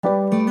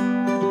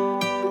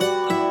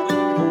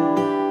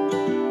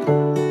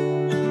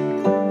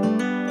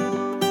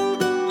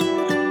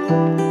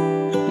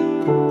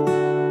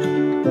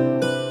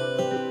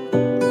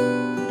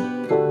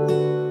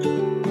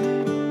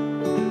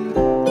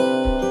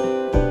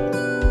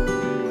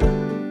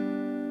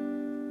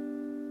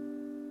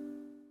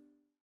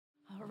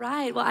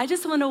right, well, I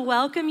just want to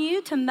welcome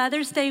you to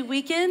Mother's Day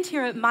weekend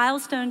here at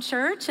Milestone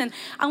Church. And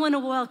I want to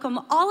welcome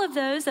all of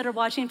those that are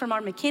watching from our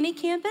McKinney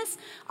campus,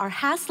 our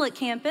Haslett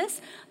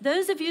campus,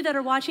 those of you that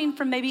are watching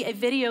from maybe a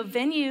video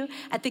venue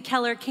at the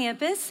Keller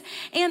campus,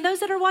 and those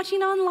that are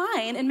watching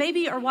online and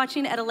maybe are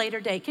watching at a later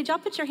date. Could y'all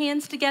put your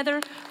hands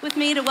together with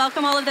me to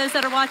welcome all of those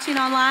that are watching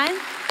online?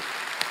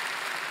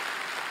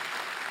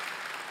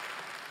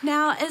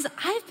 Now, as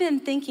I've been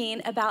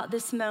thinking about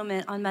this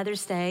moment on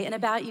Mother's Day and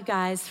about you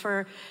guys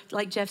for,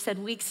 like Jeff said,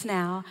 weeks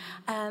now,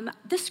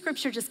 this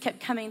scripture just kept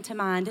coming to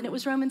mind, and it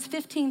was Romans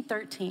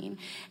 15:13.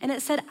 And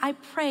it said, I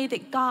pray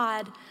that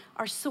God,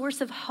 our source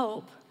of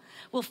hope,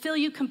 will fill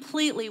you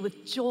completely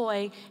with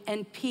joy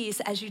and peace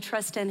as you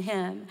trust in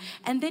him.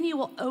 And then you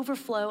will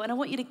overflow, and I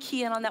want you to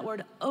key in on that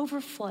word,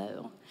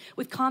 overflow,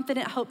 with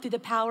confident hope through the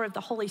power of the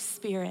Holy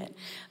Spirit.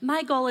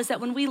 My goal is that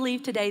when we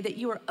leave today, that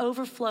you are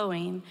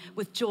overflowing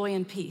with joy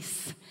and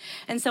peace.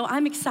 And so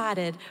I'm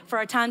excited for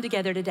our time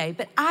together today,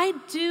 but I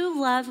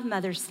do love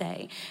Mother's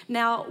Day.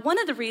 Now, one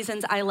of the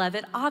reasons I love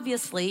it,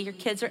 obviously, your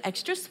kids are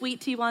extra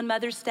sweet to you on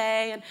Mother's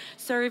Day and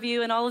serve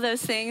you and all of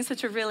those things,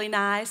 which are really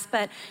nice,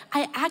 but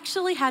I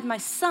actually had my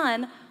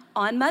son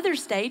on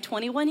Mother's Day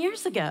 21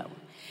 years ago.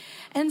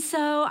 And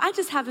so I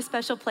just have a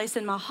special place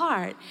in my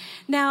heart.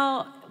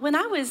 Now, when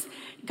I was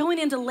going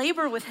into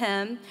labor with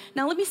him,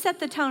 now let me set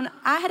the tone.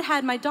 I had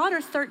had my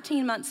daughter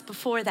 13 months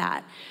before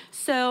that.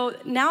 So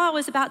now I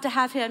was about to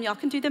have him. Y'all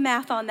can do the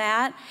math on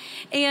that.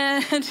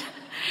 And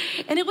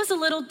it was a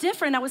little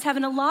different. I was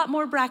having a lot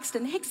more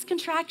Braxton Hicks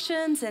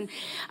contractions, and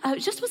it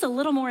just was a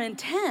little more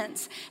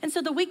intense. And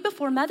so the week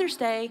before Mother's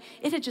Day,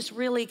 it had just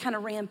really kind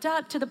of ramped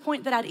up to the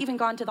point that I'd even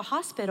gone to the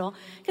hospital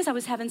because I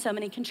was having so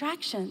many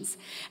contractions.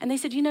 And they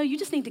said, you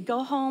just need to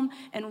go home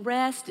and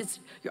rest.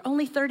 You're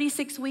only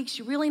 36 weeks.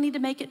 You really need to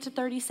make it to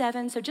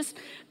 37. So just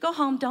go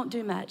home, don't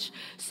do much.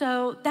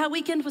 So that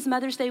weekend was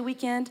Mother's Day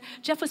weekend.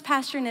 Jeff was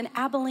pastoring in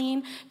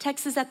Abilene,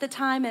 Texas at the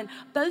time, and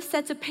both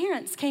sets of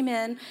parents came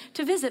in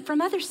to visit for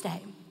Mother's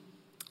Day.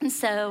 And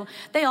so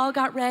they all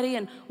got ready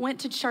and went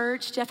to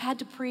church. Jeff had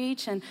to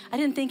preach, and I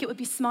didn't think it would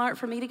be smart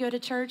for me to go to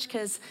church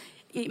because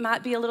it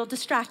might be a little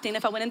distracting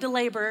if I went into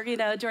labor,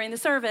 during the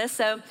service.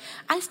 So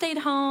I stayed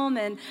home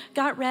and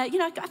got ready.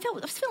 I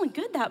was feeling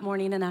good that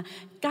morning, and I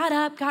got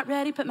up, got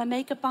ready, put my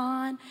makeup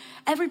on.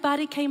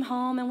 Everybody came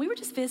home, and we were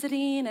just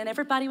visiting, and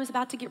everybody was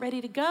about to get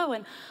ready to go.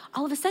 And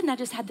all of a sudden, I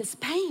just had this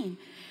pain.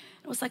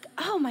 It was like,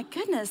 oh my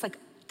goodness, like,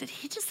 did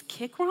he just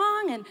kick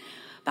wrong? And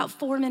about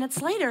 4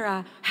 minutes later,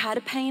 I had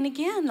a pain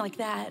again like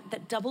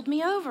that doubled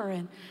me over.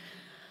 And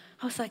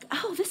I was like,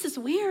 oh, this is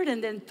weird.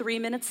 And then 3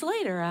 minutes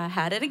later, I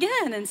had it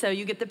again. And so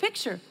you get the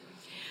picture.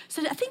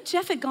 So I think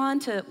Jeff had gone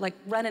to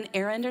run an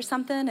errand or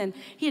something, and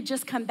he had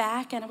just come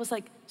back. And I was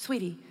like,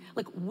 sweetie,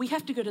 we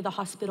have to go to the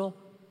hospital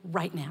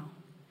right now.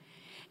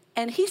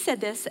 And he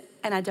said this,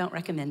 and I don't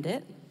recommend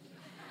it.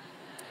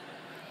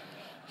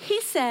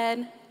 He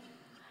said,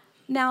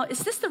 now, is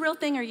this the real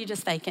thing, or are you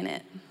just faking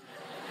it?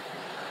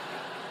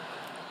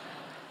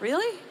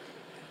 Really?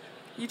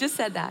 You just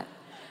said that.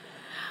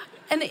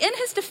 And in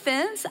his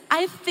defense,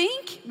 I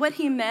think what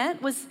he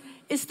meant was,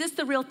 is this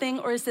the real thing,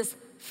 or is this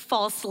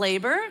false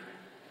labor?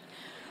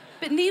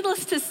 But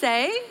needless to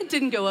say, it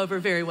didn't go over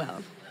very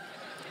well.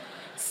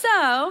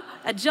 So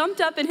I jumped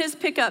up in his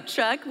pickup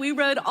truck. We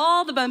rode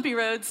all the bumpy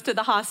roads to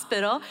the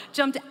hospital,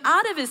 jumped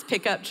out of his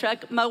pickup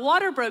truck. My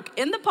water broke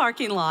in the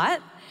parking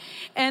lot.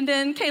 And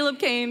then Caleb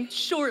came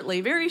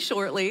very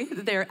shortly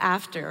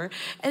thereafter.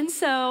 And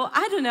so,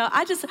 I don't know,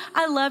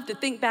 I love to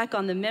think back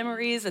on the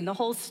memories and the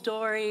whole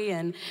story.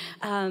 And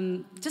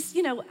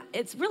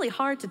it's really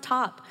hard to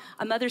top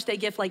a Mother's Day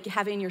gift like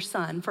having your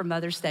son for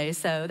Mother's Day.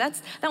 So that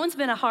one's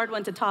been a hard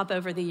one to top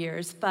over the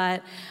years.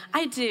 But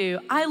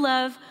I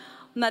love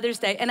Mother's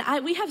Day.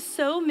 And we have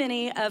so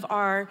many of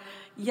our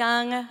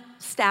young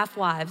staff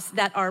wives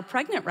that are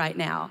pregnant right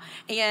now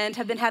and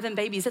have been having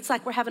babies. It's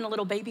like we're having a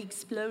little baby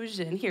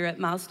explosion here at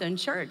Milestone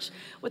Church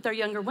with our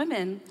younger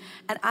women.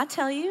 And I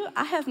tell you,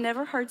 I have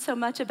never heard so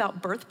much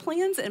about birth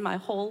plans in my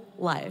whole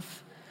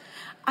life.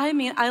 I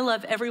mean, I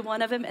love every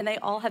one of them, and they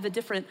all have a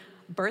different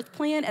birth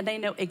plan, and they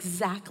know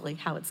exactly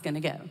how it's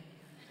gonna go.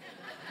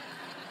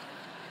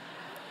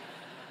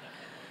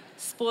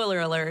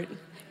 Spoiler alert,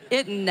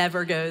 it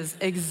never goes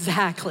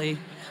exactly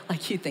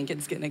like you think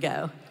it's gonna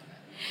go.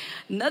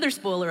 Another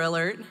spoiler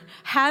alert,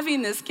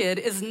 having this kid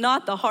is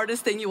not the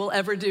hardest thing you will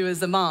ever do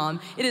as a mom.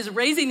 It is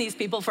raising these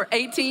people for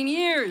 18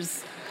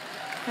 years.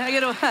 Can I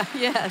get a,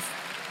 yes.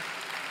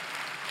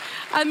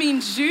 I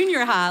mean,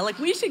 junior high,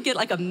 we should get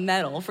a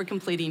medal for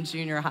completing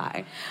junior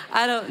high.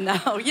 I don't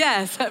know,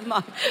 yes,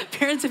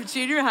 parents of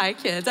junior high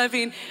kids. I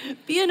mean,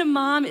 being a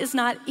mom is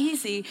not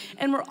easy,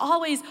 and we're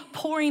always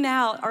pouring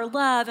out our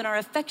love and our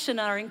affection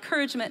and our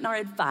encouragement and our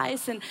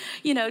advice and,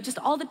 just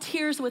all the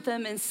tears with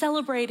them and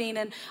celebrating.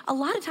 And a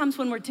lot of times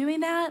when we're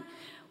doing that,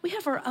 we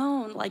have our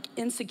own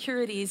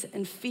insecurities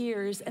and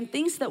fears and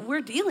things that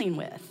we're dealing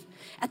with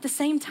at the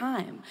same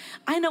time.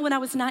 I know when I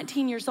was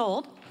 19 years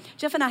old,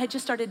 Jeff and I had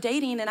just started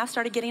dating, and I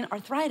started getting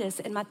arthritis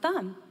in my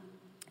thumb.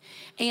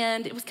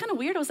 And it was kind of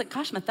weird. I was like,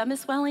 gosh, my thumb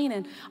is swelling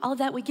and all of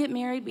that. We get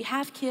married, we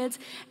have kids,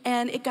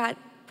 and it got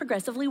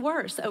progressively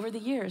worse over the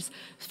years.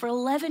 For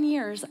 11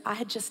 years, I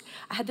had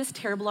this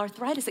terrible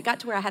arthritis. It got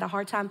to where I had a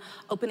hard time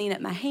opening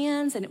up my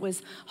hands, and it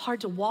was hard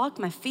to walk.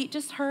 My feet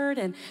just hurt,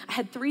 and I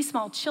had 3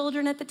 small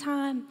children at the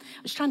time.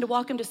 I was trying to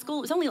walk them to school.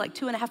 It was only like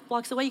 2.5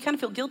 blocks away. You kind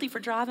of feel guilty for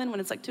driving when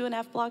it's like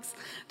 2.5 blocks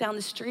down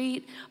the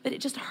street, but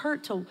it just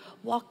hurt to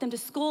walk them to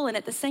school. And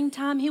at the same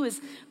time, he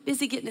was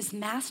busy getting his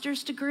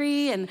master's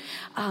degree, and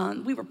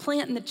we were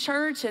planting the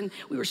church, and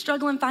we were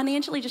struggling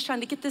financially, just trying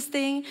to get this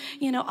thing,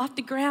 off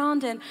the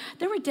ground. And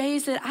there were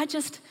days that I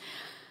just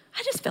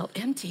felt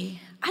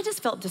empty. I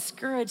just felt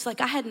discouraged,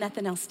 like I had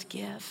nothing else to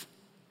give.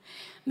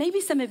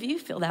 Maybe some of you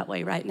feel that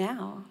way right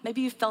now.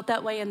 Maybe you've felt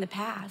that way in the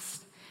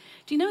past.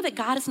 Do you know that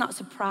God is not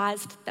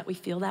surprised that we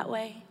feel that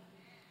way?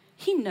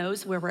 He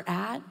knows where we're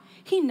at.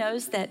 He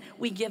knows that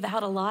we give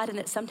out a lot and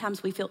that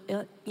sometimes we feel,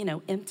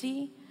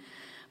 empty.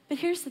 But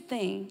here's the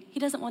thing. He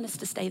doesn't want us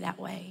to stay that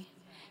way.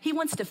 He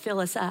wants to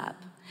fill us up.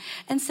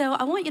 And so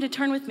I want you to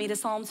turn with me to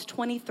Psalms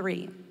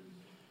 23.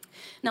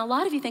 Now, a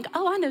lot of you think,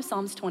 I know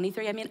Psalms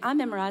 23. I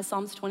memorized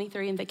Psalms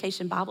 23 in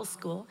Vacation Bible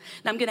School.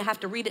 And I'm going to have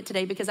to read it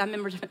today because I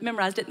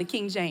memorized it in the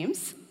King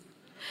James.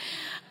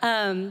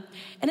 And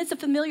it's a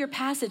familiar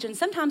passage. And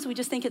sometimes we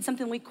just think it's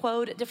something we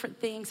quote at different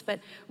things. But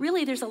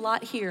really, there's a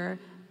lot here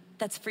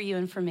that's for you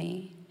and for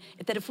me.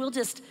 That if we'll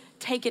just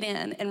take it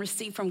in and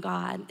receive from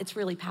God, it's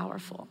really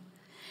powerful.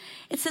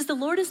 It says, the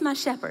Lord is my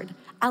shepherd.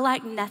 I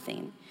lack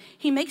nothing.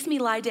 He makes me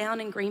lie down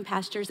in green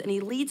pastures, and he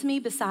leads me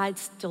beside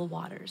still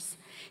waters.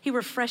 He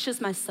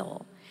refreshes my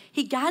soul.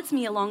 He guides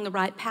me along the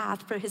right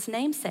path for his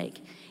name's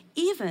sake.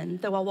 Even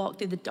though I walk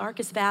through the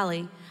darkest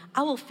valley,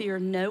 I will fear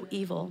no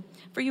evil.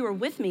 For you are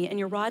with me, and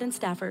your rod and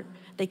staff,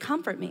 they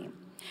comfort me.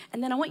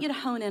 And then I want you to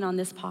hone in on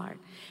this part.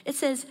 It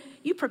says,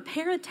 you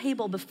prepare a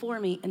table before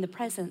me in the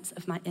presence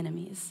of my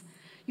enemies.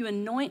 You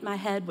anoint my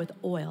head with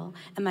oil,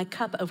 and my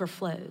cup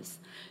overflows.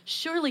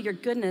 Surely your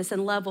goodness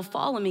and love will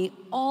follow me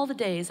all the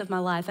days of my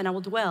life, and I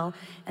will dwell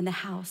in the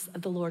house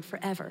of the Lord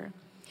forever.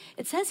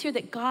 It says here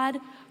that God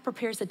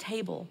prepares a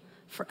table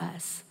for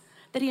us,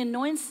 that he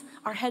anoints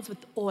our heads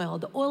with oil,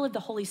 the oil of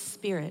the Holy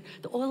Spirit,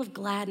 the oil of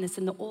gladness,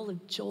 and the oil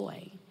of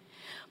joy.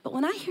 But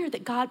when I hear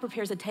that God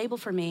prepares a table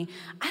for me,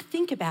 I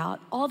think about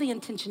all the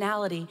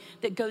intentionality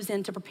that goes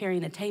into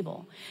preparing a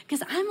table.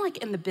 Because I'm like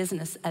in the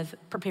business of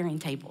preparing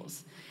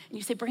tables. And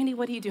you say, Brandy,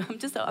 what do you do?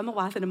 I'm a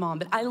wife and a mom,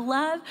 but I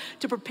love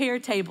to prepare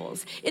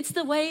tables. It's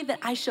the way that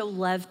I show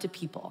love to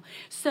people.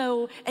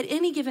 So at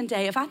any given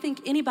day, if I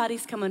think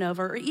anybody's coming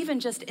over, or even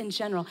just in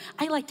general,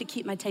 I like to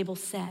keep my table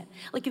set.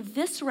 Like if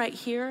this right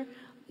here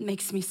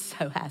makes me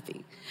so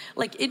happy.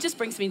 Like it just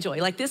brings me joy.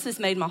 Like this has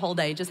made my whole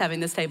day just having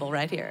this table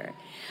right here.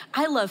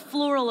 I love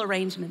floral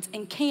arrangements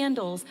and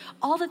candles,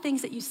 all the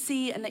things that you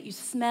see and that you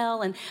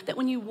smell, and that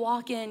when you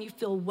walk in, you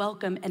feel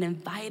welcome and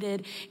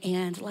invited,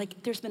 and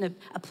like there's been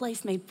a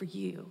place made for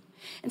you.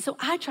 And so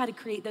I try to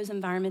create those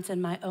environments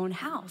in my own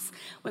house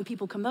when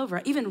people come over.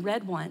 I even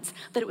read once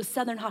that it was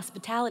Southern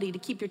hospitality to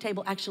keep your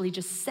table actually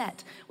just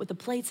set with the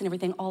plates and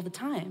everything all the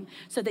time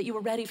so that you were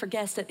ready for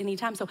guests at any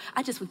time. So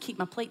I just would keep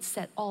my plates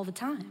set all the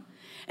time.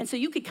 And so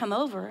you could come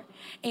over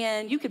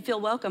and you could feel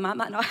welcome. I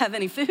might not have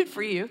any food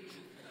for you.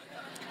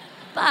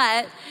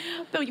 But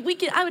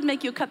I would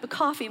make you a cup of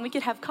coffee and we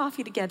could have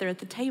coffee together at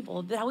the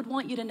table. But I would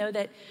want you to know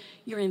that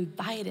you're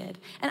invited.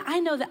 And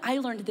I know that I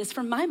learned this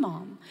from my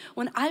mom.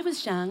 When I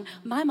was young,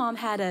 my mom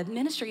had a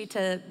ministry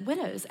to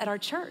widows at our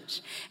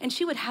church. And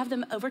she would have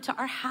them over to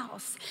our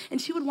house.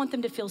 And she would want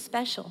them to feel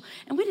special.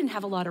 And we didn't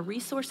have a lot of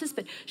resources,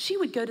 but she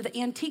would go to the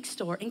antique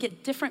store and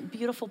get different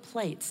beautiful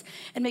plates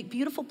and make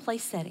beautiful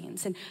place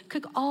settings and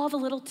cook all the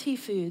little tea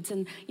foods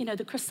and,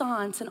 the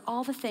croissants and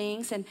all the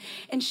things.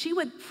 And she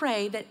would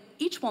pray that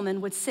each woman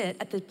would sit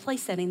at the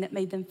place setting that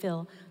made them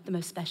feel the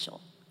most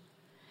special.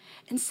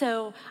 And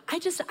so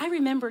I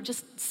remember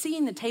just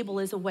seeing the table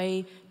as a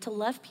way to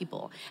love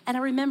people. And I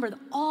remember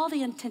all the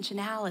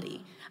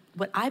intentionality,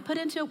 what I put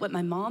into it, what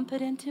my mom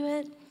put into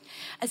it.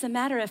 As a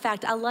matter of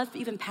fact, I love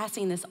even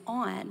passing this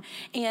on.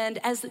 And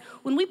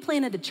when we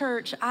planted the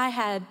church, I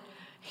had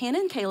Hannah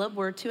and Caleb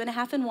were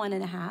 2.5 and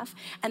 1.5,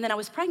 and then I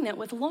was pregnant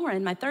with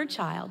Lauren, my third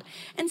child.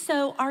 And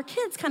so our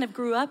kids kind of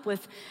grew up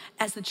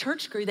as the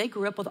church grew, they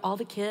grew up with all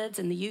the kids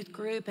and the youth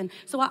group. And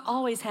so I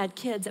always had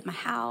kids at my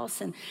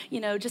house, and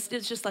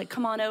it's just like,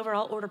 come on over,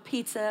 I'll order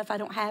pizza if I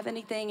don't have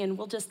anything, and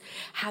we'll just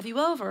have you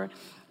over.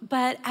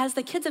 But as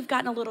the kids have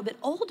gotten a little bit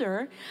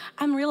older,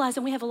 I'm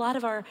realizing we have a lot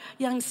of our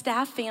young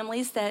staff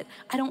families that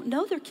I don't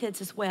know their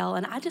kids as well.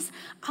 And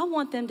I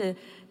want them to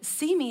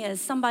see me as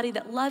somebody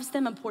that loves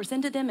them and pours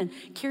into them and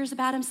cares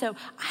about them. So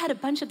I had a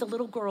bunch of the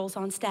little girls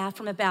on staff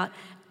from about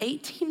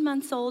 18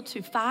 months old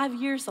to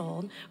 5 years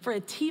old for a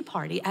tea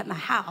party at my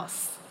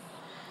house,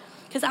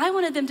 because I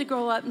wanted them to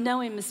grow up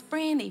knowing Miss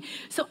Brandy.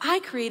 So I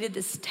created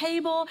this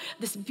table,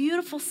 this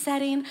beautiful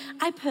setting.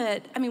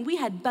 We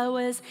had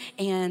boas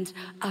and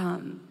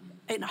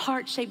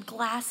heart-shaped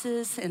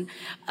glasses, and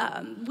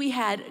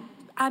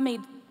I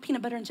made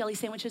peanut butter and jelly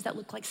sandwiches that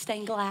look like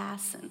stained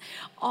glass and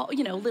all,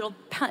 little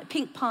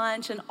pink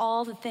punch and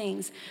all the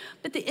things.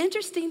 But the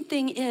interesting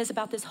thing is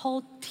about this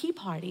whole tea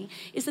party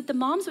is that the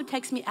moms would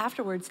text me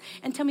afterwards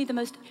and tell me the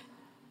most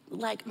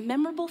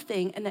memorable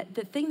thing, and that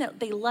the thing that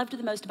they loved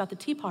the most about the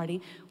tea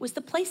party was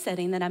the place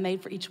setting that I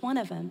made for each one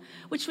of them,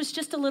 which was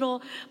just a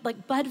little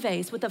bud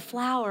vase with a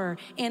flower,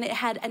 and it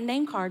had a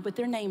name card with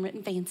their name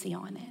written fancy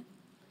on it.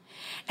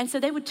 And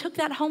so they took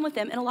that home with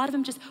them, and a lot of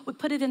them just would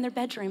put it in their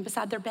bedroom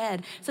beside their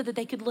bed so that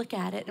they could look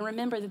at it and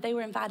remember that they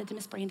were invited to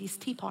Miss Brandy's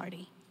tea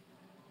party.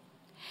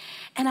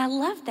 And I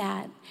love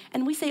that.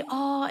 And we say,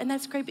 oh, and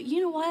that's great, but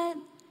you know what?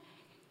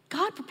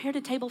 God prepared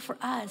a table for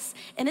us,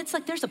 and it's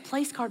like there's a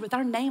place card with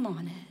our name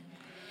on it.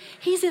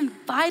 He's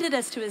invited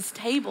us to his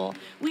table.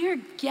 We are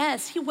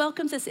guests. He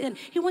welcomes us in.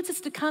 He wants us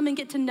to come and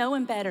get to know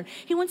him better.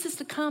 He wants us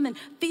to come and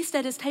feast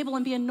at his table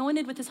and be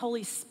anointed with his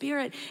Holy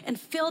Spirit and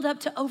filled up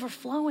to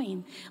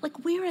overflowing.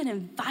 We're an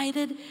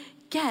invited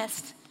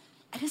guest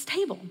at his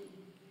table.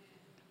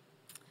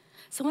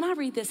 So when I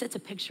read this, it's a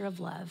picture of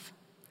love.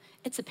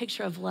 It's a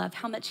picture of love,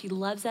 how much he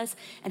loves us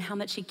and how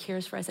much he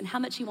cares for us and how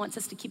much he wants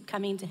us to keep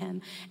coming to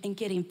him and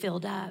getting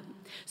filled up.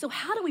 So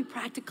how do we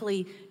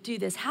practically do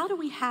this? How do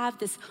we have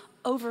this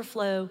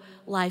overflow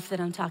life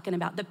that I'm talking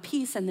about, the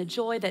peace and the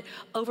joy that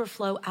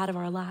overflow out of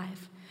our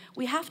life?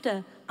 We have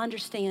to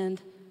understand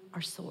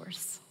our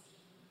source.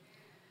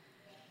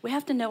 We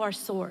have to know our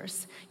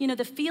source.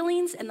 The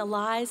feelings and the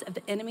lies of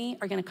the enemy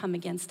are gonna come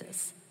against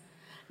us.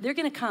 They're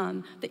gonna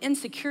come. The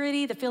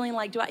insecurity, the feeling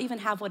like, do I even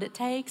have what it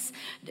takes?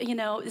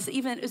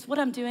 Is what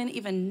I'm doing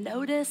even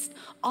noticed?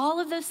 All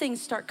of those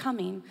things start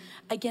coming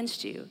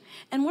against you.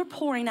 And we're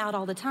pouring out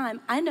all the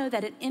time. I know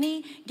that at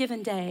any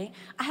given day,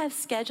 I have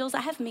schedules,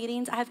 I have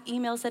meetings, I have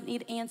emails that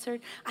need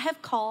answered, I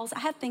have calls, I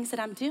have things that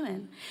I'm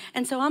doing.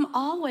 And so I'm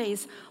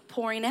always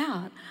pouring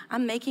out.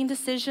 I'm making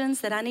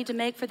decisions that I need to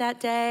make for that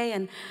day,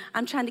 and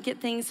I'm trying to get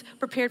things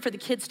prepared for the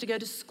kids to go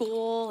to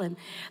school, and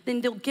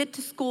then they'll get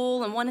to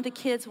school, and one of the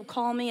kids will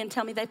call me and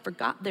tell me they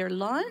forgot their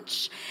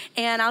lunch,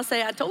 and I'll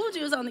say, I told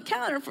you it was on the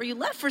counter before you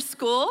left for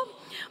school,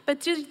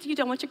 but you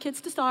don't want your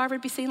kids to starve or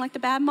be seen like the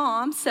bad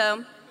mom,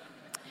 so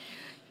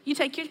you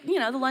take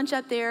the lunch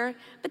up there,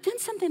 but then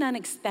something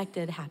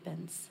unexpected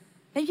happens.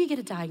 Maybe you get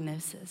a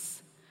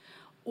diagnosis,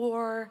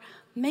 or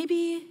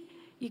maybe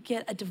you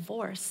get a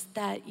divorce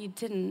that you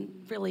didn't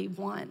really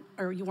want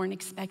or you weren't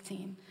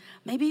expecting.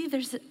 Maybe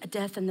there's a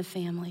death in the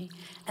family,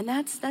 and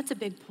that's a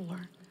big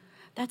pour.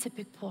 That's a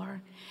big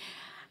pour.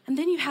 And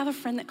then you have a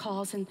friend that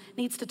calls and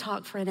needs to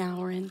talk for an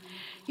hour, and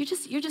you're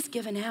just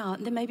giving out.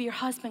 And then maybe your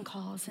husband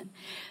calls, and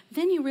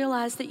then you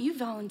realize that you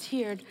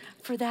volunteered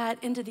for that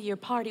end of the year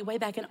party way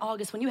back in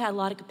August when you had a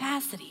lot of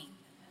capacity.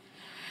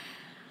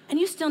 And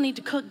you still need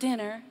to cook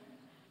dinner,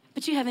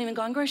 but you haven't even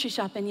gone grocery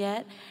shopping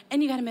yet,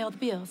 and you gotta mail the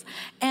bills.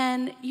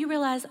 And you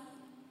realize,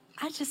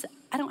 I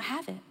don't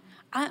have it.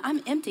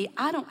 I'm empty.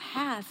 I don't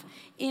have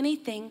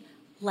anything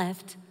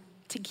left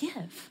to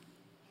give.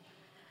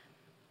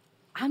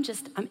 I'm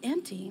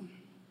empty.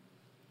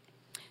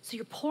 So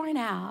you're pouring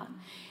out,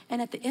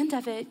 and at the end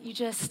of it,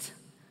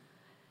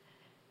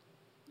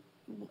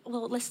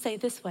 let's say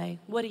it this way,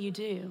 what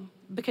do?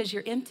 Because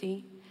you're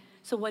empty,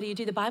 so what do?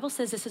 The Bible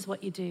says this is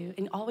what you do,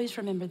 and always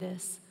remember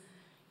this.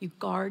 You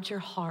guard your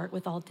heart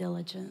with all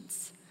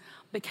diligence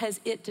because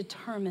it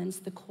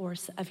determines the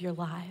course of your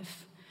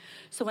life.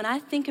 So when I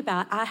think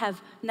about I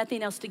have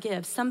nothing else to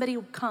give, somebody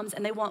comes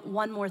and they want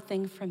one more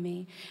thing from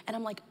me, and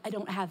I'm like, I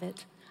don't have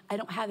it.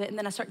 And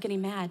then I start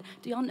getting mad.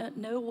 Do y'all not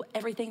know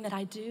everything that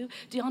I do?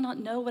 Do y'all not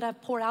know what I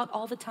pour out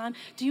all the time?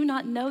 Do you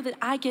not know that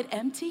I get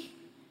empty?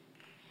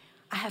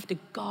 I have to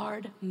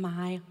guard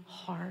my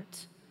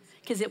heart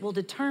because it will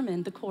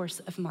determine the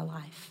course of my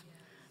life.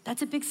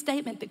 That's a big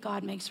statement that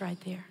God makes right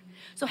there.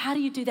 So how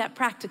do you do that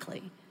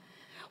practically?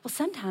 Well,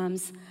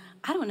 sometimes,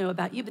 I don't know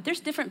about you, but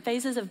there's different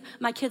phases of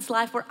my kid's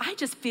life where I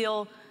just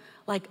feel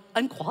like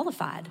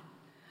unqualified.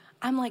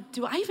 I'm like,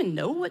 do I even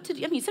know what to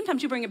do? I mean,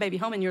 sometimes you bring a baby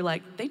home and you're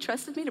like, they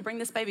trusted me to bring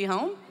this baby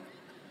home?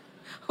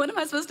 What am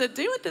I supposed to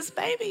do with this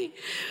baby?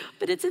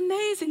 But it's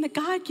amazing that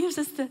God gives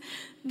us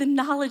the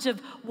knowledge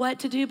of what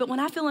to do. But when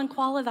I feel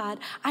unqualified,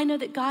 I know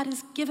that God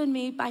has given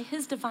me, by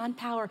his divine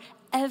power,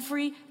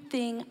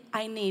 everything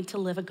I need to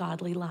live a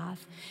godly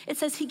life. It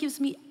says he gives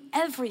me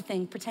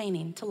everything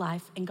pertaining to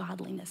life and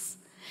godliness.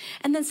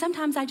 And then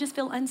sometimes I just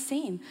feel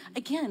unseen.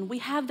 Again, we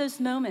have those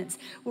moments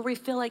where we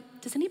feel like,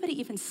 does anybody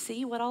even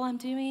see what all I'm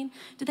doing?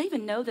 Do they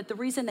even know that the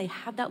reason they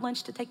have that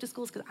lunch to take to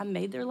school is because I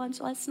made their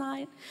lunch last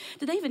night?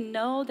 Do they even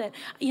know that,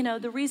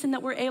 the reason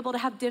that we're able to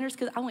have dinners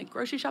because I went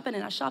grocery shopping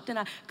and I shopped and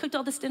I cooked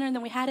all this dinner and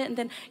then we had it, and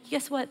then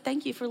guess what?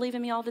 Thank you for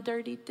leaving me all the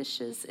dirty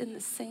dishes in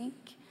the sink.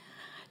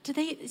 So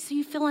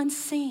you feel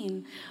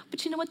unseen.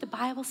 But you know what? The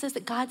Bible says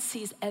that God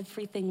sees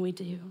everything we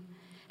do.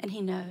 And he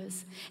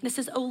knows. And it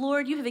says, oh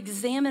Lord, you have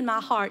examined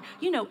my heart.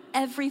 You know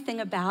everything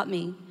about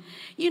me.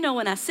 You know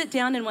when I sit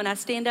down and when I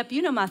stand up.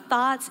 You know my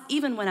thoughts,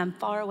 even when I'm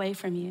far away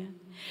from you.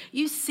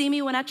 You see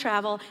me when I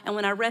travel and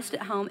when I rest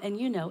at home, and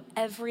you know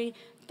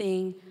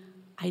everything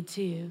I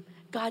do.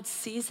 God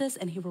sees us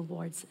and he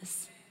rewards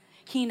us.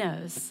 He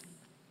knows.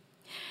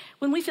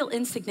 When we feel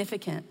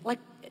insignificant, like,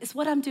 is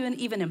what I'm doing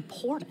even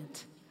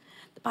important?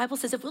 The Bible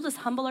says if we'll just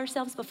humble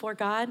ourselves before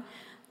God,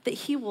 that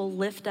he will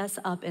lift us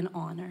up in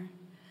honor.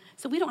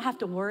 So we don't have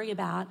to worry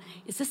about,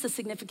 is this a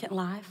significant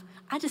life?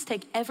 I just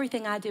take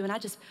everything I do and I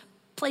just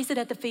place it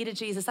at the feet of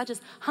Jesus. I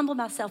just humble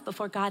myself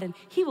before God and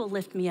he will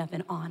lift me up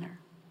in honor.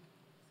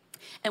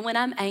 And when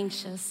I'm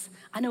anxious,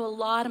 I know a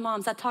lot of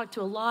moms, I talk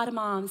to a lot of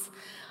moms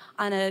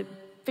on a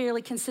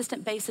fairly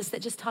consistent basis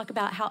that just talk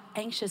about how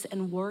anxious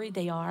and worried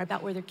they are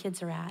about where their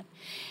kids are at.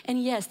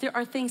 And yes, there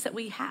are things that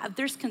we have.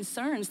 There's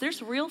concerns.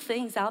 There's real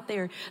things out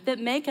there that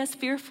make us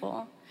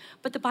fearful.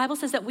 But the Bible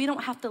says that we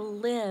don't have to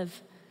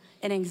live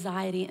in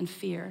anxiety and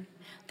fear,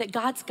 that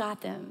God's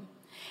got them.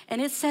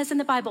 And it says in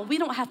the Bible, we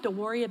don't have to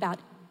worry about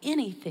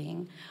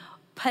anything,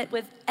 but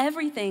with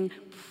everything,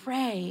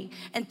 pray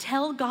and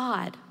tell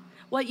God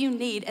what you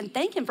need and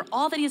thank him for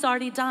all that he's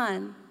already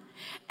done.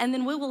 And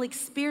then we will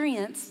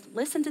experience,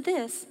 listen to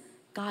this,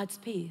 God's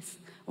peace.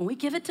 When we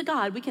give it to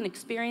God, we can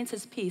experience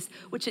his peace,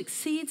 which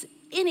exceeds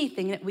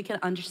anything that we can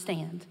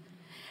understand.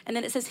 And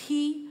then it says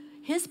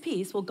his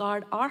peace will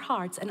guard our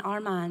hearts and our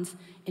minds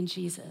in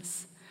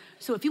Jesus.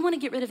 So if you want to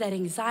get rid of that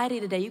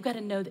anxiety today, you've got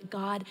to know that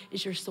God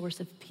is your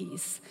source of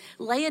peace.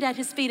 Lay it at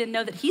his feet and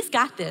know that he's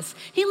got this.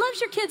 He loves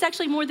your kids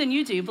actually more than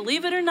you do,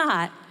 believe it or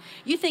not.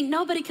 You think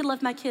nobody can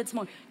love my kids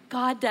more.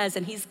 God does,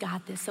 and he's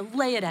got this. So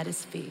lay it at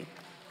his feet,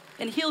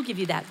 and he'll give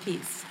you that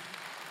peace.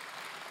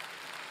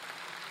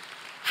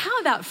 How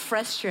about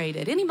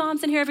frustrated? Any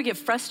moms in here ever get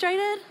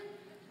frustrated?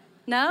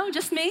 No,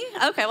 just me?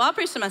 Okay, well, I'll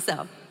preach to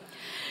myself.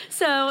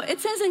 So it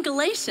says in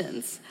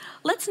Galatians,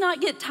 let's not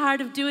get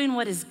tired of doing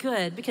what is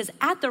good, because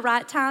at the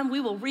right time,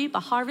 we will reap a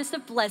harvest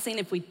of blessing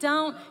if we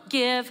don't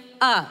give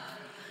up,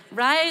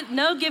 right?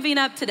 No giving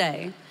up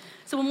today.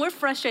 So when we're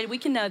frustrated, we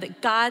can know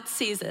that God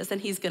sees us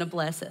and he's gonna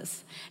bless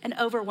us. And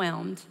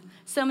overwhelmed.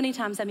 So many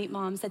times I meet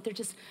moms that they're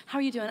just, how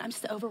are you doing? I'm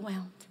just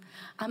overwhelmed.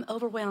 I'm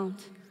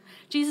overwhelmed.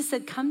 Jesus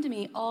said, come to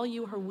me, all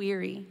you who are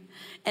weary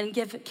and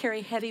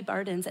carry heavy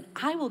burdens, and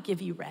I will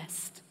give you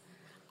rest.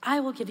 I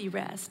will give you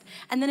rest.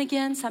 And then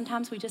again,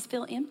 sometimes we just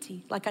feel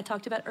empty, like I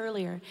talked about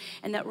earlier.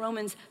 And that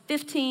Romans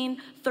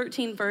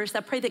 15:13 verse, I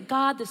pray that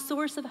God, the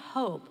source of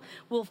hope,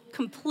 will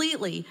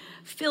completely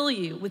fill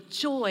you with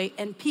joy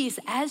and peace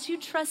as you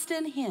trust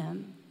in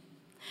him,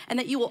 and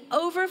that you will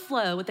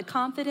overflow with the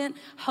confident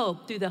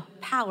hope through the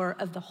power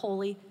of the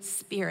Holy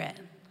Spirit.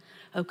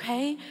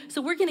 Okay?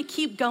 So we're gonna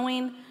keep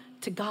going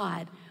to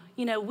God.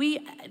 You know,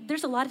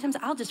 there's a lot of times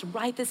I'll just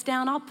write this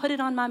down. I'll put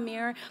it on my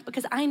mirror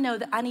because I know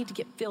that I need to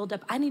get filled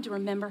up. I need to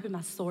remember who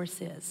my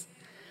source is.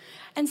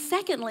 And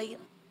secondly,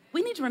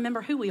 we need to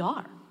remember who we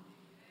are.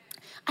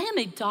 I am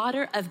a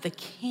daughter of the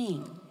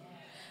King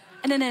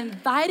and an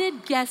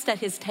invited guest at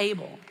his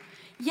table.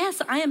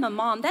 Yes, I am a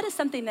mom. That is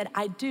something that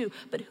I do.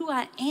 But who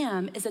I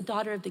am is a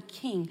daughter of the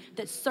King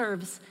that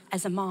serves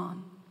as a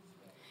mom.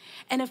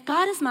 And if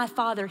God is my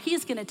father, he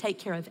is gonna take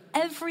care of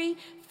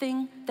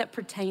everything that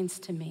pertains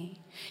to me.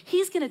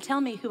 He's gonna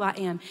tell me who I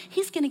am.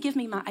 He's gonna give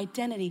me my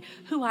identity,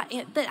 who I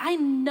am, that I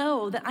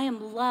know that I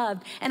am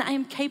loved and I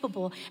am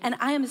capable and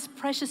I am his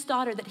precious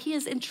daughter that he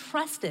has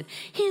entrusted.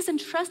 He has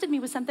entrusted me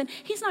with something.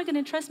 He's not gonna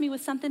entrust me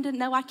with something to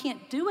know I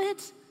can't do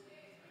it,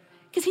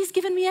 because he's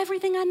given me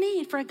everything I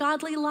need for a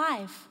godly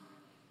life.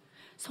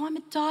 So I'm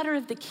a daughter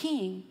of the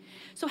King.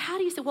 So how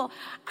do you say, well,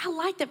 I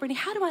like that, Brittany.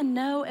 How do I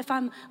know if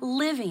I'm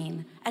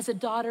living as a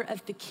daughter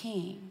of the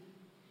King?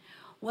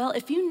 Well,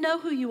 if you know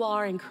who you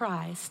are in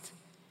Christ,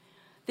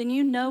 then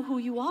you know who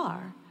you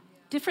are.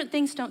 Different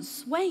things don't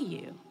sway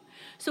you.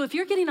 So if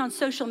you're getting on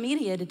social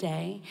media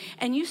today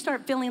and you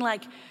start feeling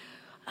like,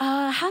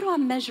 how do I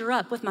measure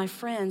up with my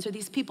friends or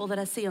these people that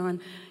I see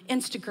on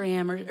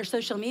Instagram or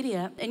social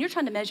media, and you're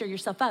trying to measure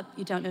yourself up,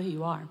 you don't know who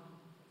you are.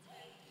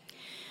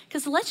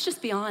 Because let's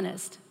just be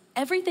honest,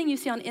 everything you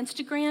see on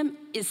Instagram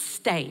is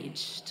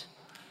staged.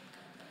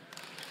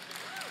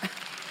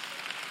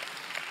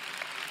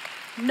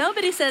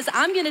 Nobody says,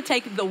 I'm gonna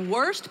take the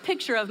worst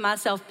picture of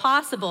myself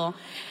possible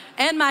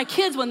and my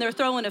kids when they're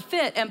throwing a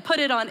fit and put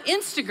it on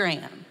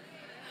Instagram.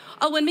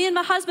 Oh, when me and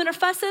my husband are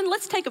fussing,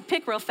 let's take a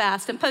pic real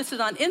fast and post it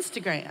on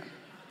Instagram.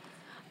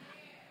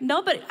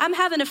 Nobody, I'm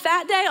having a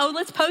fat day, oh,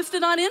 let's post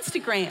it on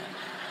Instagram.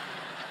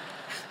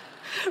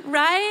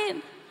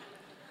 Right?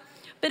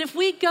 But if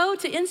we go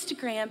to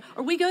Instagram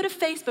or we go to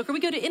Facebook or we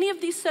go to any of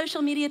these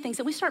social media things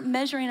and we start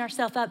measuring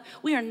ourselves up,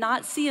 we are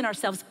not seeing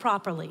ourselves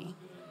properly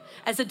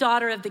as a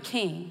daughter of the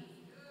King.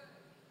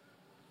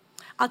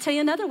 I'll tell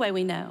you another way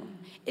we know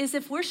is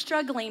if we're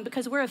struggling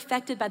because we're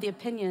affected by the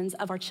opinions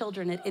of our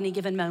children at any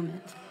given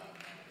moment.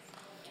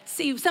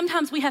 See,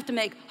 sometimes we have to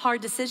make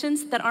hard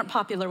decisions that aren't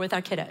popular with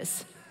our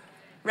kiddos,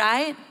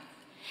 right?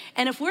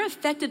 And if we're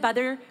affected by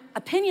their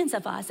opinions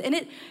of us and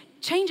it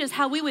changes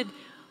how we would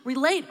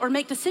relate or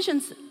make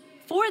decisions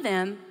for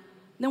them,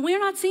 then we're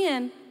not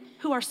seeing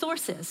who our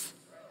source is.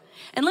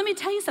 And let me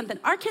tell you something,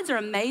 our kids are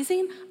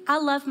amazing. I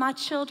love my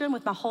children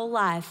with my whole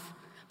life,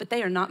 but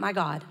they are not my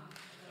God.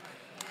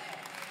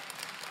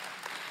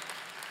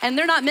 And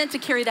they're not meant to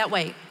carry that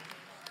weight.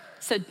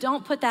 So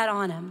don't put that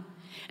on them.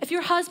 If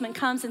your husband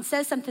comes and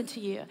says something to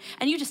you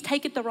and you just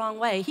take it the wrong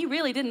way, he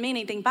really didn't mean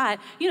anything by it.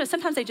 You know,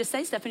 sometimes they just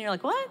say stuff and you're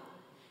like, what?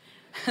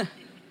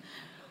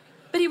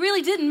 But he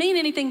really didn't mean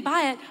anything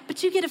by it,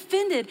 but you get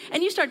offended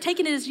and you start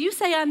taking it as you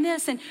say I'm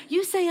this and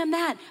you say I'm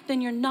that,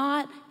 then you're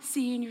not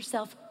seeing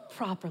yourself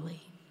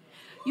properly.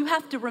 You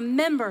have to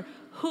remember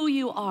who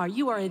you are.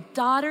 You are a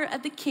daughter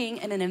of the King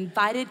and an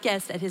invited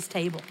guest at his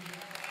table.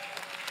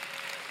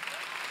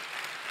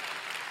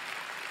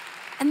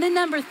 And then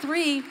number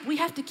 3, we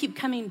have to keep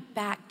coming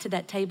back to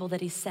that table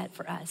that he set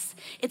for us.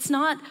 It's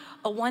not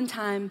a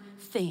one-time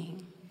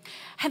thing.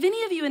 Have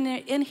any of you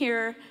in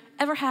here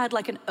ever had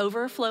like an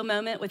overflow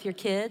moment with your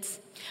kids?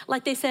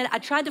 Like they said, I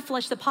tried to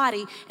flush the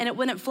potty and it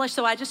wouldn't flush,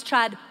 so I just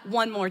tried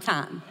one more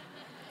time.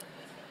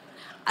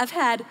 I've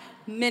had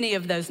many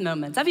of those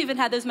moments. I've even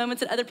had those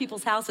moments at other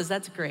people's houses.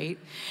 That's great.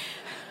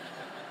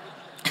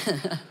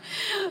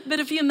 But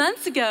a few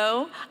months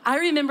ago, I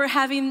remember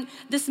having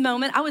this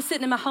moment. I was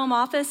sitting in my home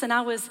office and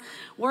I was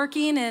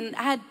working and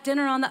I had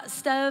dinner on the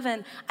stove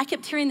and I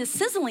kept hearing this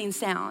sizzling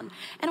sound.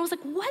 And I was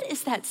like, what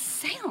is that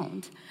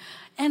sound?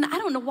 And I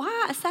don't know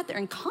why I sat there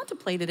and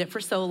contemplated it for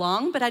so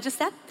long, but I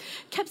just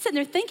kept sitting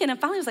there thinking, and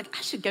finally I was like,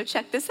 I should go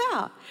check this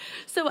out.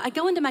 So I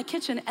go into my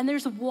kitchen and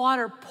there's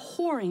water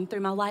pouring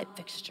through my light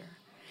fixture.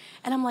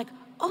 And I'm like,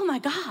 oh my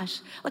gosh,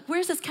 like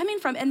where's this coming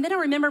from? And then I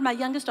remember my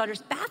youngest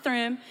daughter's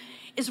bathroom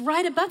is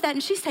right above that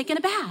and she's taking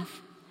a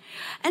bath.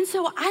 And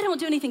so I don't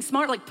do anything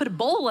smart, like put a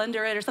bowl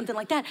under it or something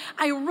like that.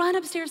 I run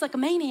upstairs like a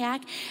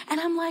maniac and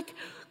I'm like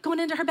going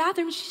into her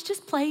bathroom and she's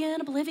just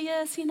playing,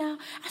 oblivious, you know.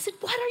 I said,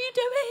 what are you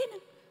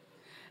doing?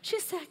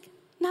 She's like,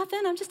 nothing,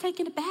 I'm just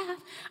taking a bath.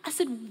 I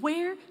said,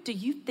 where do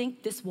you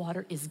think this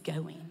water is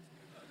going?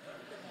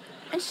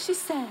 And she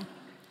said,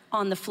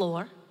 on the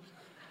floor.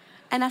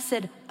 And I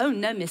said, oh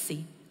no,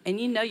 Missy. And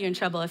you know you're in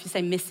trouble if you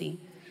say Missy.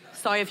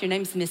 Sorry if your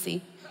name's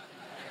Missy.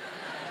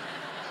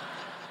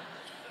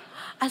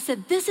 I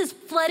said, this is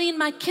flooding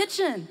my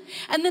kitchen.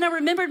 And then I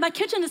remembered my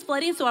kitchen is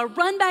flooding, so I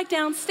run back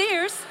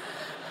downstairs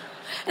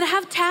and I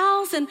have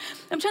towels and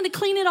I'm trying to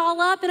clean it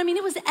all up. And I mean,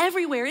 it was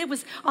everywhere. It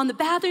was on the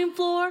bathroom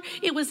floor.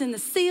 It was in the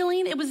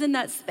ceiling. It was in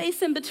that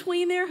space in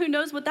between there. Who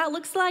knows what that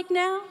looks like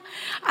now?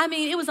 I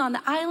mean, it was on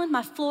the island,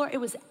 my floor.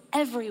 It was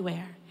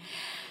everywhere.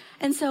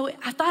 And so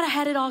I thought I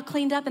had it all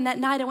cleaned up, and that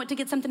night I went to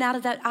get something out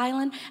of that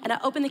island, and I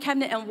opened the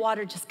cabinet, and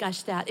water just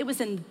gushed out. It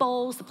was in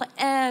bowls,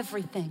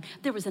 everything.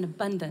 There was an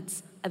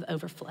abundance of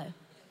overflow.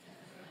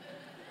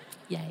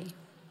 Yay.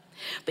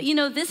 But you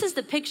know, this is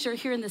the picture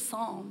here in the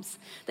Psalms,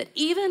 that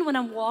even when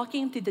I'm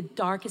walking through the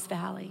darkest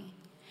valley,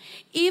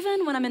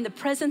 even when I'm in the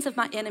presence of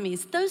my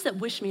enemies, those that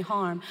wish me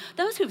harm,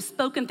 those who've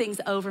spoken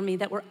things over me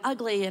that were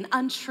ugly and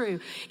untrue,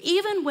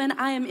 even when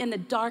I am in the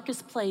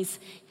darkest place,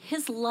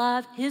 his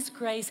love, his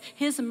grace,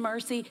 his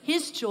mercy,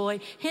 his joy,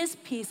 his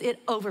peace, it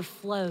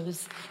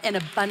overflows in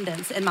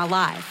abundance in my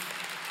life.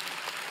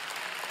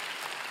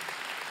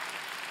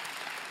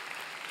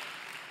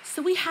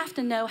 So we have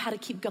to know how to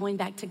keep going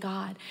back to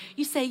God.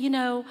 You say, you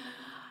know,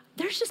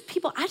 there's just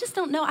people, I just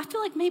don't know. I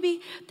feel like maybe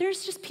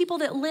there's just people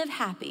that live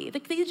happy.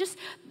 Like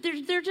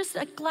they're just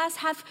a glass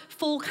half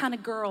full kind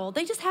of girl.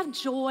 They just have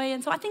joy.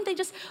 And so I think they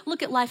just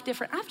look at life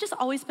different. I've just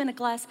always been a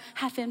glass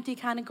half empty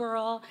kind of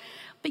girl.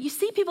 But you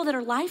see people that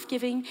are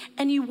life-giving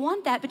and you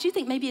want that, but you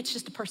think maybe it's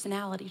just a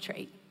personality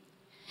trait.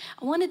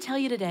 I want to tell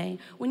you today,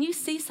 when you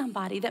see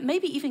somebody that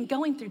maybe even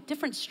going through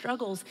different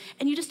struggles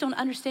and you just don't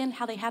understand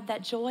how they have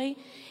that joy,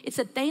 it's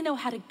that they know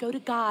how to go to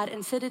God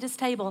and sit at his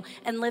table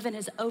and live in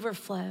his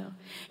overflow.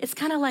 It's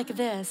kind of like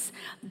this.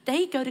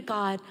 They go to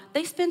God,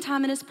 they spend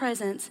time in his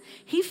presence,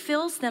 he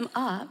fills them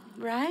up,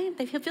 right?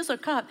 He fills their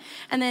cup,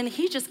 and then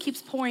he just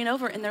keeps pouring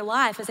over in their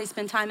life as they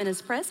spend time in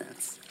his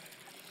presence.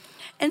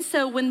 And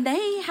so when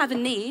they have a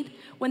need,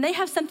 when they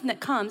have something that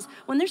comes,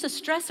 when there's a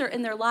stressor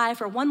in their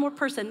life or one more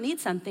person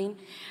needs something,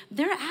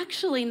 they're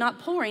actually not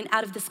pouring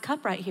out of this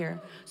cup right here.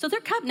 So their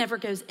cup never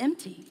goes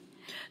empty.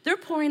 They're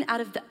pouring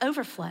out of the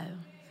overflow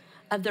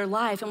of their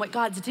life and what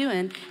God's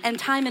doing and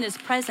time in his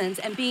presence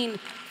and being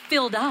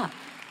filled up.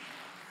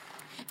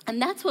 And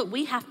that's what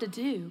we have to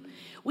do.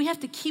 We have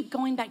to keep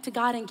going back to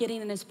God and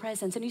getting in his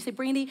presence. And you say,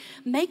 Brandy,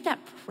 make that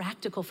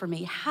practical for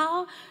me.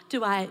 How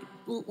do I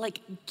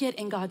get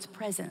in God's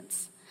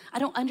presence? I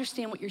don't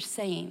understand what you're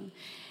saying.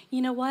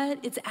 You know what?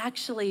 It's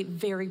actually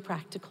very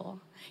practical.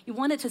 You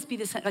want it to be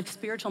this like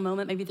spiritual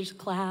moment. Maybe there's a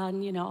cloud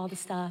and all this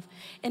stuff.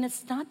 And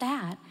it's not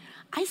that.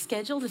 I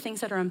schedule the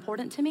things that are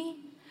important to me.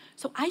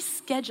 So I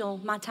schedule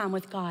my time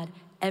with God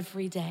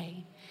every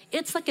day.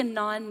 It's like a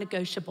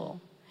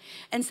non-negotiable.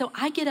 And so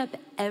I get up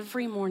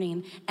every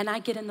morning and I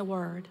get in the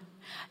Word.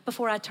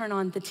 Before I turn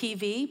on the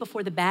TV,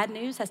 before the bad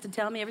news has to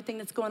tell me everything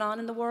that's going on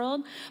in the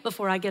world,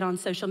 before I get on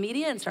social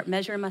media and start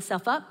measuring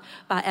myself up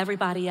by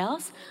everybody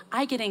else,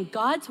 I get in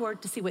God's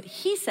Word to see what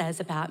he says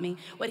about me,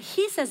 what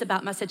he says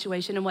about my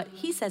situation, and what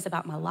he says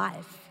about my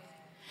life.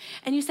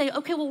 And you say,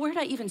 okay, well, where do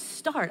I even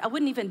start?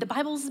 The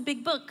Bible's a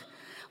big book.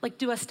 Like,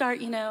 do I start,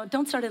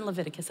 don't start in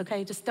Leviticus,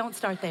 okay? Just don't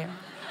start there.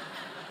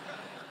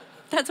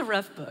 That's a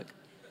rough book.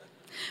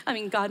 I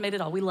mean, God made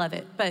it all. We love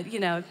it. But,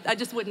 I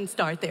just wouldn't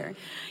start there.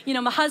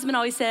 My husband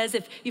always says,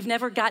 if you've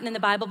never gotten in the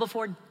Bible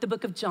before, the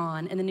book of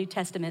John in the New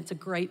Testament, it's a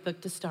great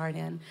book to start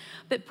in.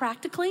 But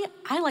practically,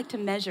 I like to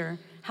measure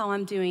how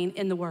I'm doing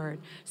in the Word.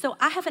 So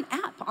I have an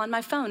app on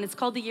my phone. It's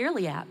called the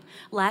Yearly app.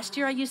 Last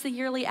year, I used the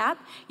Yearly app.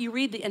 You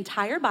read the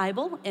entire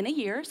Bible in a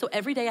year. So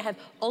every day I have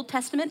Old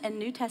Testament and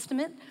New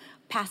Testament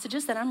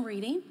passages that I'm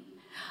reading.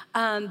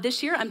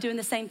 This year, I'm doing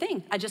the same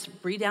thing. I just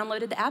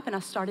re-downloaded the app and I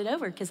started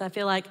over because I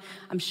feel like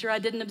I'm sure I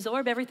didn't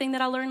absorb everything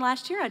that I learned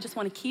last year. I just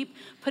want to keep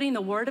putting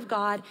the Word of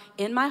God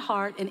in my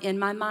heart and in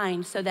my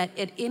mind so that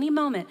at any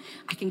moment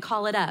I can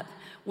call it up.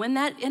 When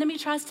that enemy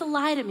tries to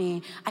lie to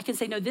me, I can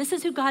say, no, this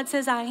is who God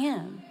says I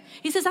am.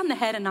 He says I'm the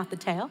head and not the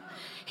tail.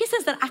 He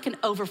says that I can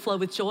overflow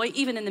with joy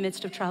even in the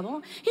midst of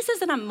trouble. He says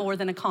that I'm more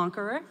than a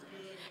conqueror.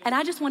 And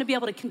I just want to be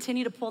able to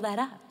continue to pull that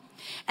up.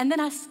 And then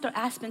I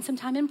spend some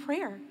time in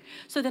prayer.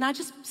 So then I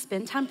just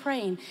spend time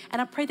praying. And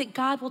I pray that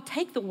God will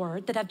take the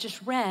word that I've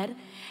just read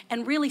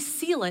and really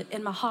seal it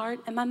in my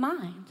heart and my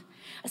mind.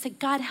 I say,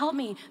 God, help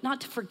me not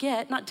to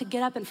forget, not to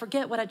get up and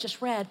forget what I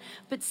just read,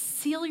 but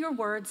seal your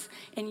words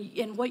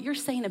and what you're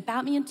saying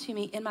about me and to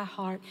me in my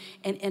heart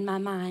and in my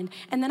mind.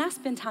 And then I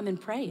spend time in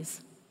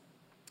praise.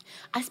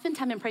 I spend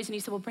time in praise, and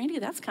you say, well, Brandy,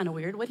 that's kind of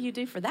weird. What do you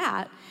do for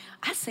that?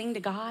 I sing to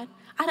God.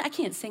 I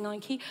can't sing on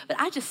key, but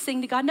I just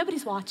sing to God.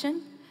 Nobody's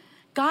watching.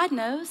 God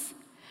knows.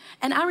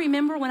 And I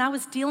remember when I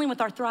was dealing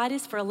with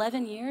arthritis for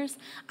 11 years,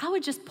 I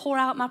would just pour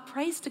out my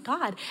praise to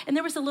God. And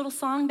there was a little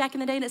song back in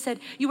the day that said,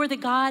 you are the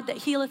God that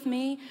healeth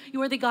me. You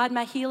are the God,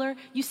 my healer.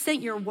 You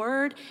sent your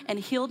word and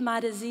healed my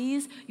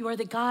disease. You are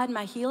the God,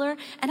 my healer.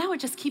 And I would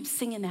just keep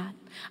singing that.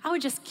 I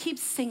would just keep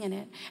singing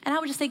it. And I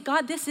would just say,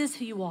 God, this is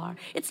who you are.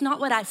 It's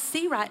not what I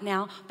see right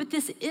now, but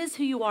this is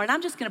who you are. And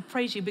I'm just going to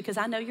praise you because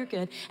I know you're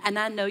good and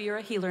I know you're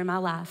a healer in my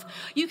life.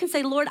 You can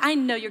say, Lord, I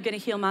know you're going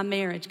to heal my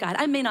marriage, God.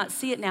 I may not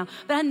see it now,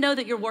 but I know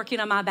that you're working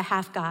on my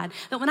behalf, God.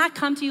 That when I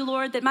come to you,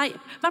 Lord, that my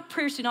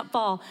prayers do not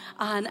fall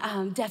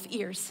on deaf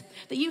ears.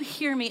 That you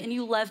hear me and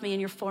you love me and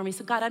you're for me.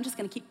 So God, I'm just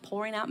going to keep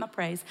pouring out my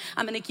praise.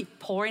 I'm going to keep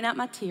pouring out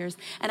my tears.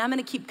 And I'm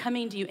going to keep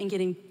coming to you and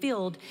getting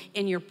filled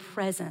in your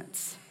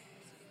presence.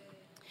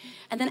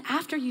 And then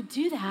after you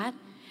do that,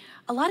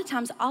 a lot of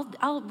times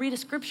I'll read a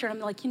scripture and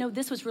I'm like,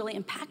 this was really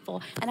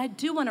impactful. And I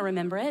do want to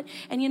remember it.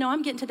 And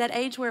I'm getting to that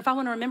age where if I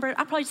want to remember it,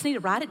 I probably just need to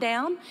write it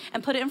down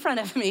and put it in front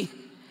of me.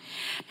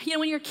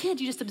 When you're a kid,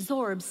 you just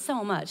absorb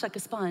so much like a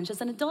sponge. As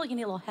an adult, you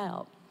need a little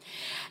help.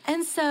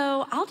 And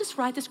so I'll just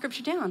write the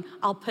scripture down.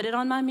 I'll put it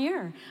on my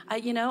mirror.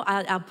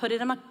 I'll put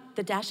it on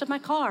the dash of my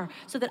car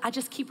so that I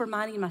just keep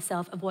reminding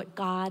myself of what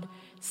God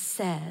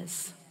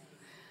says.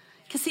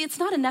 Because see, it's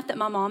not enough that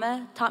my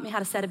mama taught me how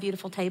to set a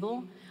beautiful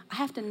table. I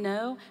have to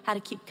know how to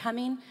keep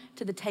coming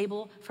to the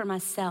table for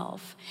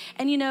myself.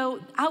 And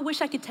I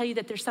wish I could tell you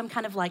that there's some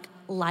kind of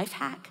life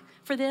hack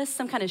for this,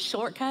 some kind of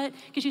shortcut.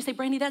 Because you say,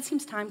 Brandy, that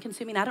seems time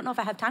consuming. I don't know if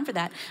I have time for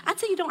that. I'd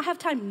say you don't have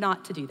time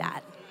not to do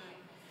that.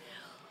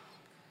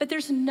 But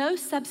there's no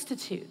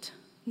substitute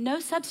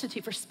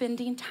for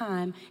spending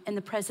time in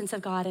the presence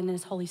of God and in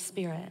His Holy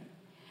Spirit.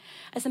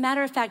 As a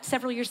matter of fact,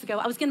 several years ago,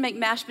 I was gonna make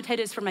mashed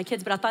potatoes for my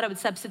kids, but I thought I would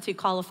substitute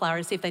cauliflower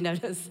to see if they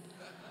notice.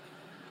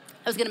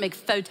 I was gonna make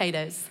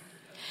faux-tatoes.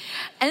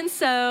 And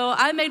so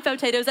I made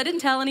faux-tatoes. I didn't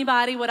tell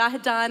anybody what I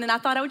had done, and I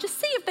thought I would just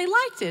see if they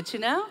liked it,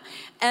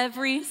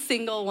 Every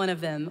single one of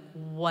them,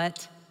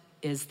 what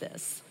is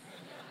this?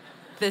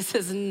 This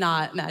is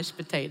not mashed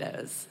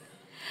potatoes.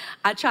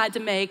 I tried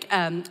to make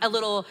a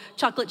little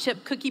chocolate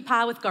chip cookie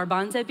pie with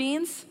garbanzo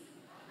beans.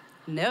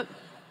 Nope.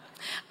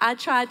 I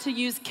tried to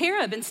use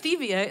carob and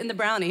stevia in the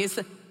brownies.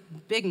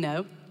 Big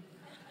no.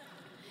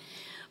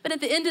 But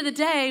at the end of the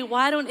day,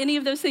 why don't any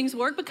of those things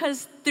work?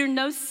 Because they're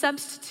no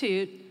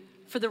substitute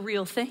for the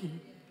real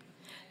thing.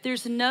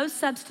 There's no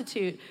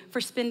substitute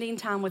for spending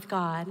time with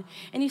God.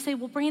 And you say,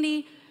 well,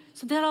 Brandy,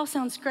 so that all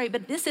sounds great,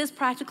 but this is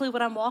practically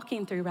what I'm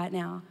walking through right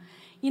now.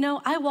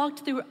 I walked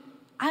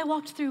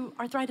through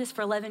arthritis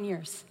for 11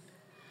 years.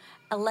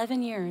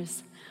 11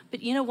 years. But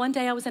one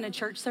day I was in a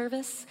church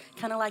service,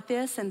 kind of like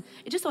this, and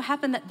it just so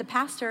happened that the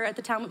pastor at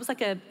the time, it was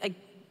like a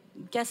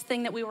guest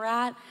thing that we were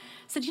at,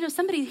 said,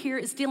 somebody here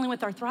is dealing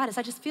with arthritis.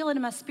 I just feel it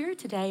in my spirit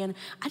today, and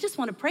I just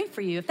want to pray for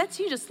you. If that's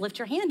you, just lift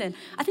your hand. And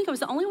I think I was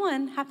the only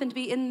one, happened to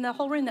be in the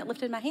whole room that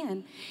lifted my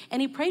hand.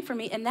 And he prayed for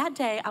me, and that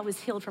day I was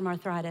healed from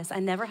arthritis. I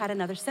never had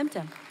another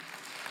symptom.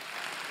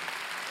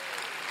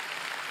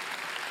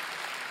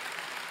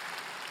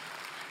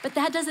 But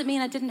that doesn't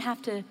mean I didn't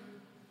have to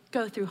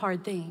go through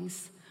hard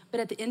things. But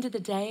at the end of the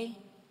day,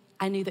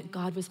 I knew that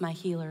God was my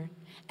healer.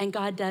 And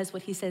God does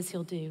what He says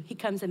He'll do. He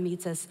comes and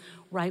meets us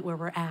right where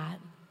we're at.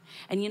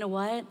 And you know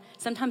what?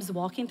 Sometimes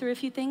walking through a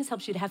few things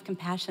helps you to have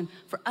compassion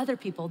for other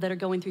people that are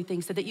going through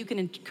things so that you can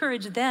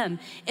encourage them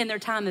in their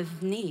time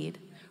of need,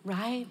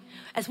 right?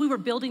 As we were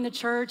building the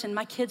church and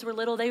my kids were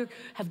little, they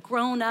have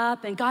grown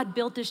up and God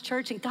built this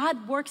church and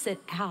God works it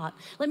out.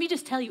 Let me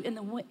just tell you,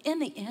 in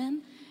the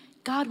end,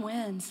 God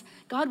wins.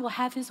 God will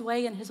have his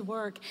way in his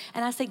work.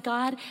 And I say,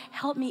 God,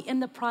 help me in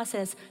the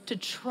process to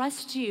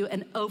trust you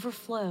and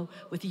overflow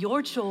with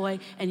your joy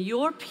and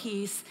your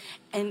peace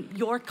and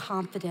your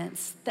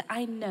confidence that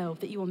I know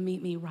that you will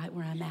meet me right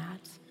where I'm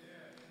at.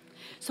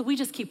 So we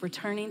just keep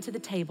returning to the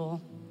table,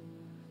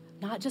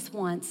 not just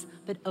once,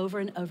 but over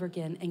and over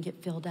again, and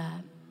get filled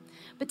up.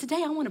 But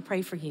today I want to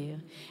pray for you.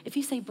 If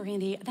you say,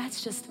 Brandy,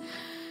 that's just,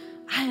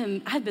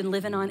 I've been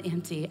living on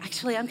empty.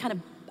 Actually,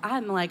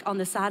 I'm like on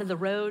the side of the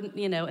road,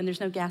 and there's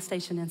no gas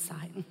station in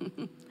sight.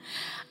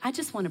 I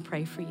just want to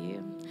pray for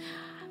you.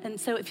 And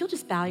so if you'll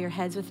just bow your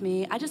heads with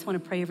me, I just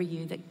want to pray over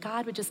you that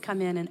God would just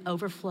come in and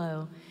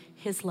overflow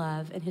his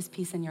love and his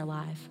peace in your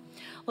life.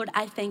 Lord,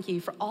 I thank you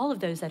for all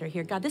of those that are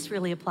here. God, this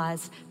really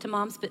applies to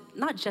moms, but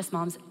not just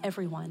moms,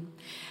 everyone.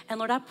 And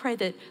Lord, I pray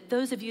that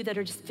those of you that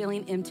are just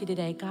feeling empty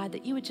today, God,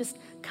 that you would just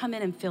come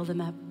in and fill them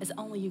up as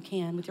only you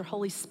can with your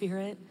Holy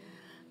Spirit,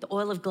 the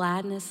oil of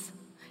gladness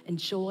and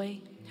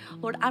joy.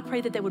 Lord, I pray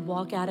that they would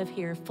walk out of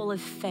here full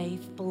of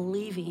faith,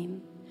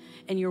 believing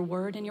in your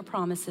word and your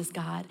promises,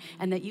 God,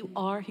 and that you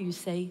are who you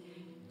say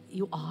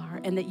you are,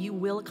 and that you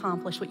will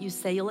accomplish what you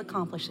say you'll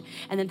accomplish,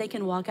 and that they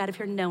can walk out of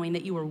here knowing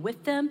that you are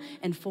with them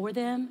and for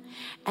them,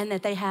 and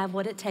that they have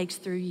what it takes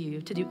through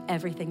you to do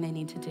everything they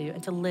need to do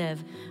and to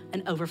live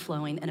an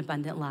overflowing and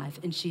abundant life.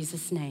 In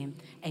Jesus' name,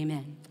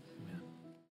 amen.